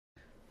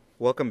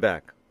Welcome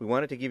back. We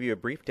wanted to give you a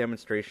brief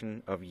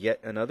demonstration of yet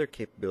another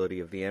capability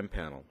of the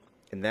mPanel,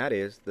 and that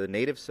is the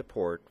native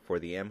support for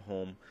the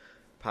mHome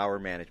power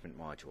management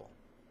module.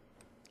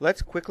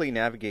 Let's quickly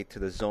navigate to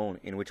the zone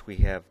in which we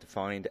have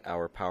defined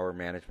our power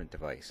management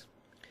device.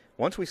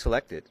 Once we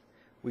select it,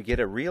 we get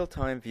a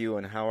real-time view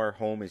on how our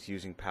home is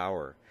using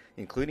power,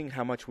 including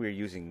how much we are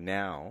using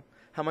now,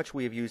 how much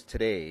we have used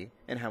today,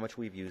 and how much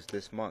we've used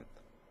this month.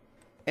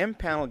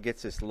 mPanel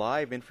gets this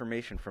live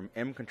information from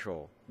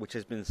mControl, which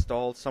has been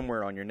installed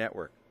somewhere on your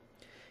network.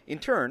 In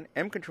turn,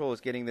 mControl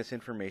is getting this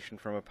information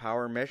from a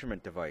power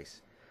measurement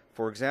device,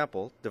 for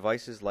example,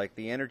 devices like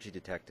the Energy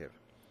Detective.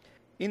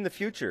 In the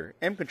future,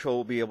 mControl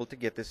will be able to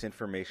get this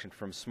information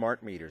from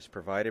smart meters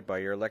provided by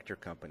your electric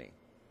company.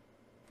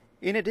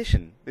 In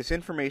addition, this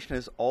information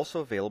is also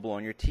available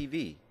on your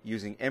TV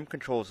using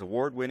mControl's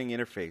award-winning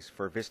interface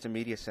for Vista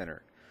Media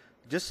Center.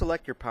 Just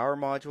select your power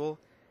module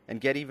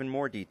and get even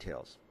more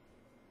details.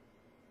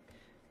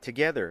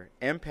 Together,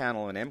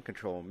 mPanel and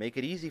mControl make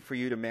it easy for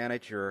you to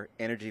manage your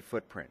energy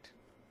footprint.